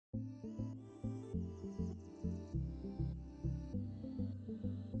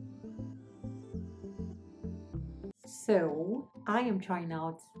So I am trying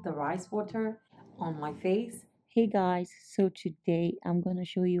out the rice water on my face. Hey guys, so today I'm gonna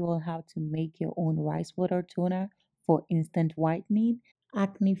show you all how to make your own rice water toner for instant whitening,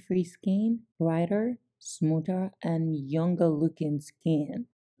 acne-free skin, brighter, smoother, and younger looking skin.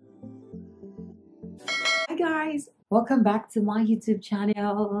 Hi guys, welcome back to my YouTube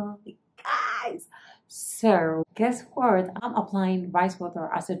channel. Guys, so guess what? I'm applying rice water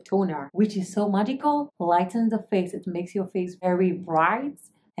as a toner, which is so magical. Lightens the face, it makes your face very bright.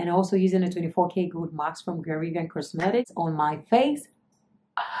 And also using a 24K Gold Max from GRERIVIAN Cosmetics on my face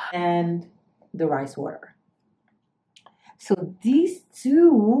and the rice water. So these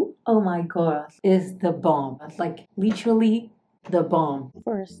two, oh my god, is the bomb. Like literally the bomb.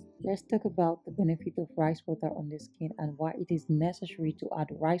 First, let's talk about the benefit of rice water on the skin and why it is necessary to add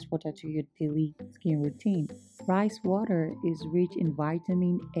rice water to your daily skin routine. Rice water is rich in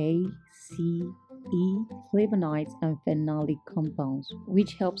vitamin A, C, E, flavonoids, and phenolic compounds,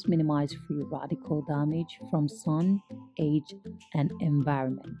 which helps minimize free radical damage from sun, age, and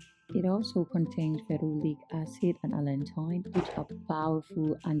environment. It also contains ferulic acid and allantoin, which are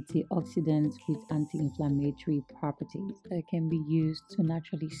powerful antioxidants with anti-inflammatory properties. It can be used to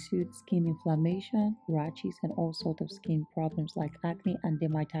naturally soothe skin inflammation, rashes, and all sorts of skin problems like acne and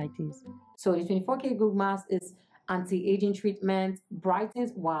dermatitis. So the 24K Gold Mask is anti-aging treatment,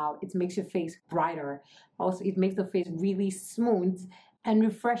 brightens. Wow, it makes your face brighter. Also, it makes the face really smooth and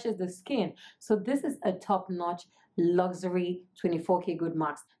refreshes the skin. So this is a top-notch luxury 24K Gold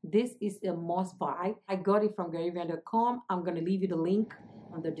Mask. This is a must buy. I got it from GRERIVIAN.com. I'm gonna leave you the link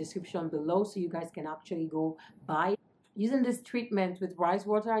on the description below so you guys can actually go buy it. Using this treatment with rice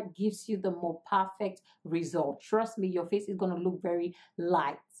water gives you the more perfect result. Trust me, your face is gonna look very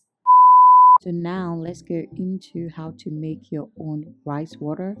light. So now let's go into how to make your own rice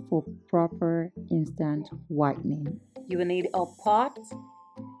water for proper instant whitening. You will need a pot,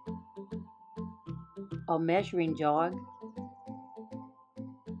 a measuring jug,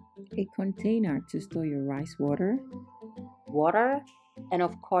 a container to store your rice water, and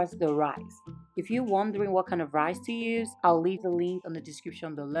of course the rice. If you're wondering what kind of rice to use, I'll leave the link on the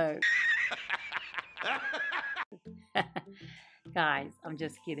description below. Guys, I'm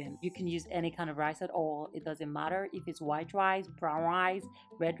just kidding. You can use any kind of rice at all. It doesn't matter if it's white rice, brown rice,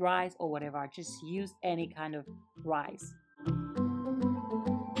 red rice, or whatever. Just use any kind of rice.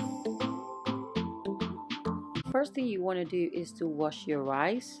 First thing you want to do is to wash your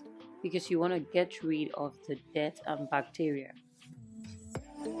rice because you want to get rid of the dirt and bacteria.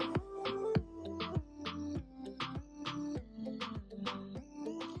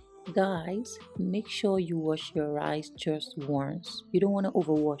 Guys, make sure you wash your rice just once. You don't want to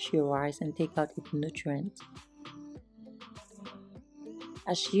overwash your rice and take out its nutrients.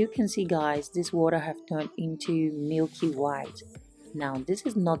 As you can see guys, this water have turned into milky white. Now this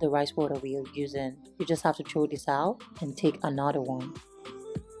is not the rice water we are using. You just have to throw this out and take another one.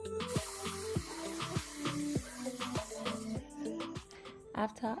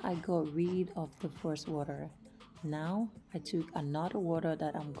 After I got rid of the first water, now I took another water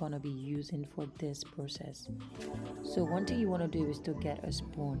that I'm gonna be using for this process. So one thing you want to do is to get a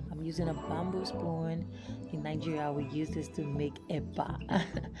spoon. I'm using a bamboo spoon. In Nigeria we use this to make eba.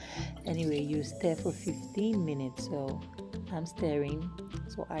 Anyway, you stir for 15 minutes. So I'm stirring.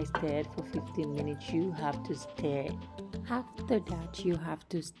 So I stirred for 15 minutes. You have to stir. After that you have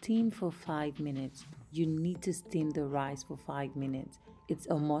to steam for 5 minutes. You need to steam the rice for 5 minutes. It's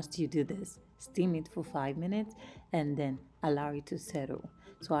a must you do this. Steam it for 5 minutes and then allow it to settle.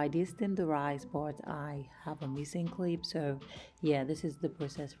 So I did steam the rice, but I have a missing clip. So yeah, this is the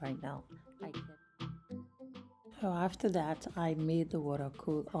process right now. So after that, I made the water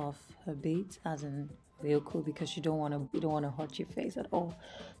cool off a bit, as in real cool, because you don't want to hurt your face at all.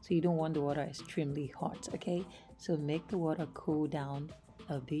 So you don't want the water extremely hot. Okay, so make the water cool down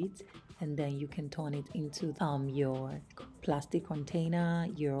a bit and then you can turn it into your plastic container,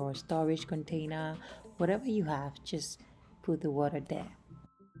 your storage container, whatever you have. Just put the water there.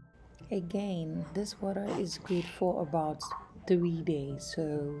 Again, this water is good for about 3 days,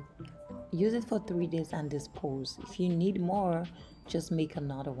 so use it for 3 days and dispose. If you need more, just make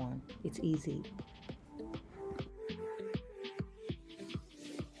another one. It's easy.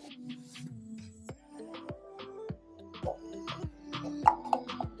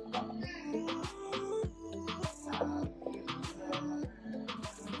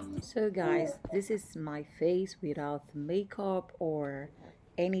 So guys, this is my face without makeup or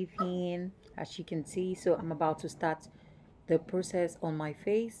anything, as you can see. So I'm about to start the process on my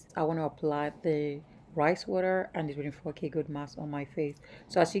face. I want to apply the rice water and the 24K Good Mask on my face.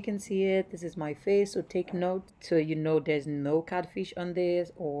 So as you can see it, this is my face. So take note so you know there's no catfish on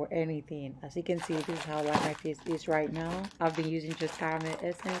this or anything. As you can see, this is how white my face is right now. I've been using just caramel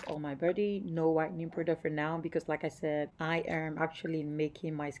essence on my body, no whitening product for now, because like I said, I am actually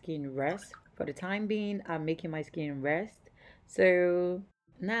making my skin rest. For the time being, I'm making my skin rest. So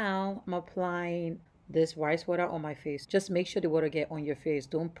now I'm applying this rice water on my face. Just make sure the water get on your face.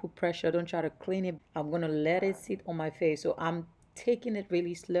 Don't put pressure. Don't try to clean it. I'm gonna let it sit on my face. So I'm taking it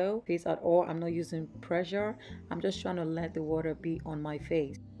really slow, face at all. I'm not using pressure. I'm just trying to let the water be on my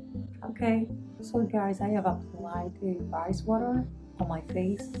face. Okay, so guys, I have applied the rice water on my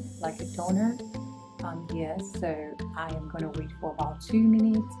face like a toner. Yes, so I am gonna wait for about 2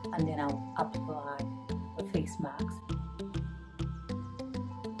 minutes and then I'll apply the face mask.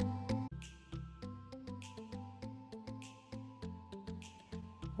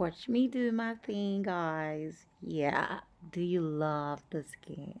 Watch me do my thing, guys. Yeah. Do you love the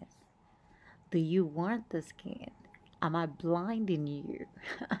skin? Do you want the skin? Am I blinding you?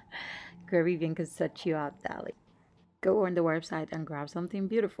 GRERIVIAN can set you up, darling. Go on the website and grab something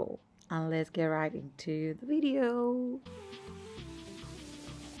beautiful. And let's get right into the video.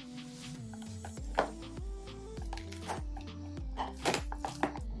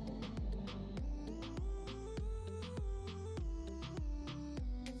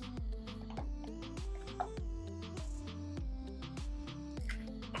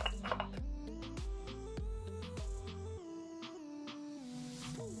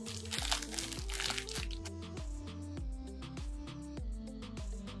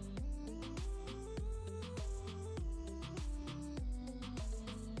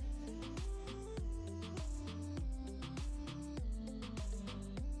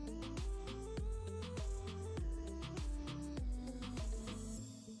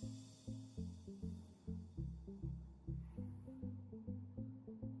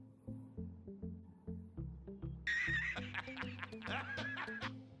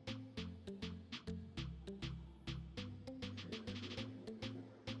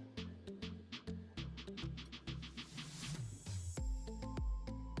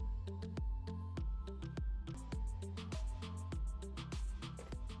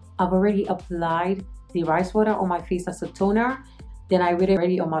 I've already applied the rice water on my face as a toner. Then I waited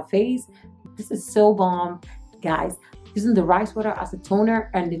already on my face. This is so bomb, guys. Using the rice water as a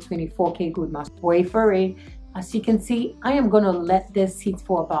toner and the 24K Good Mask. Wait for it. As you can see, I am gonna let this sit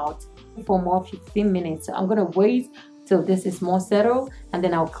for about 15 minutes. So I'm gonna wait till this is more settled and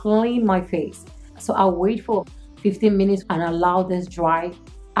then I'll clean my face. So I'll wait for 15 minutes and allow this dry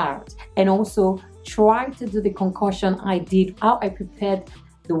out. And also try to do the concoction I did, how I prepared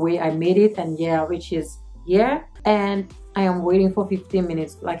the way I made it, and yeah, which is yeah. And I am waiting for 15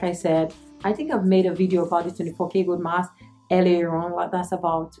 minutes. Like I said, I think I've made a video about the 24K Good Mask earlier on. Like that's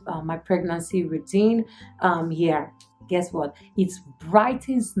about my pregnancy routine. Yeah, guess what? It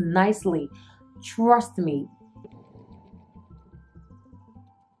brightens nicely. Trust me.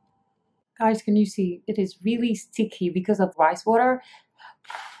 Guys, can you see? It is really sticky because of rice water.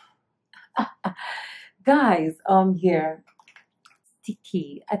 Guys, here.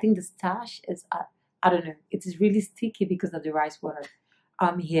 Sticky. I think the stash is I don't know, it is really sticky because of the rice water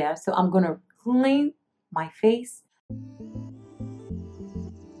here. So I'm gonna clean my face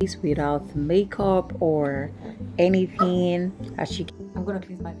Without makeup or anything. I'm gonna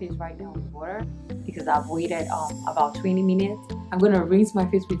cleanse my face right now with water because I've waited about 20 minutes. I'm gonna rinse my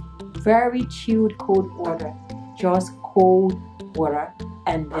face with very chilled cold water, just cold water,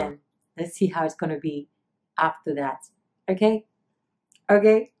 and then let's see how it's gonna be after that. Okay.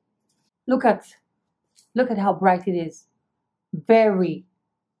 Okay, look at how bright it is. Very.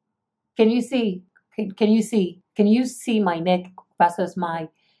 Can you see? Can you see? Can you see my neck versus my?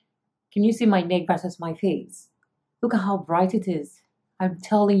 Can you see my neck versus my face? Look at how bright it is. I'm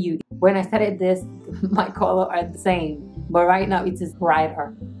telling you. When I started this, my color are the same, but right now it is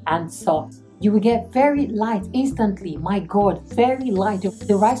brighter and soft. You will get very light instantly. My God, very light.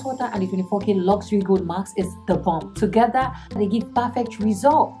 The rice water and the 24K Luxury Good Mask is the bomb. Together, they give perfect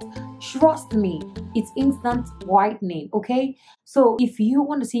result. Trust me, it's instant whitening, okay? So if you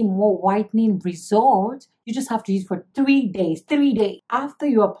want to see more whitening result, you just have to use for 3 days. 3 days. After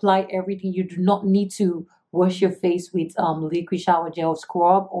you apply everything, you do not need to wash your face with liquid shower gel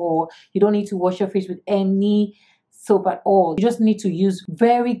scrub, or you don't need to wash your face with any soap at all. You just need to use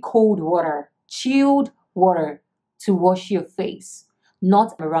very cold water, chilled water to wash your face.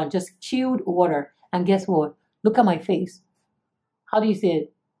 Not around, just chilled water. And guess what? Look at my face. How do you see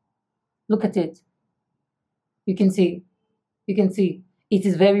it? Look at it. You can see. You can see. It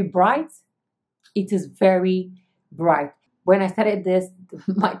is very bright. It is very bright. When I started this,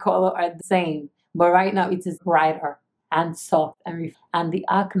 my color are the same, but right now it is brighter and soft and the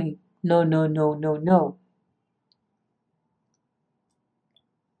acne, no, no, no, no, no.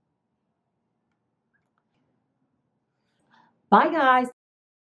 Bye, guys.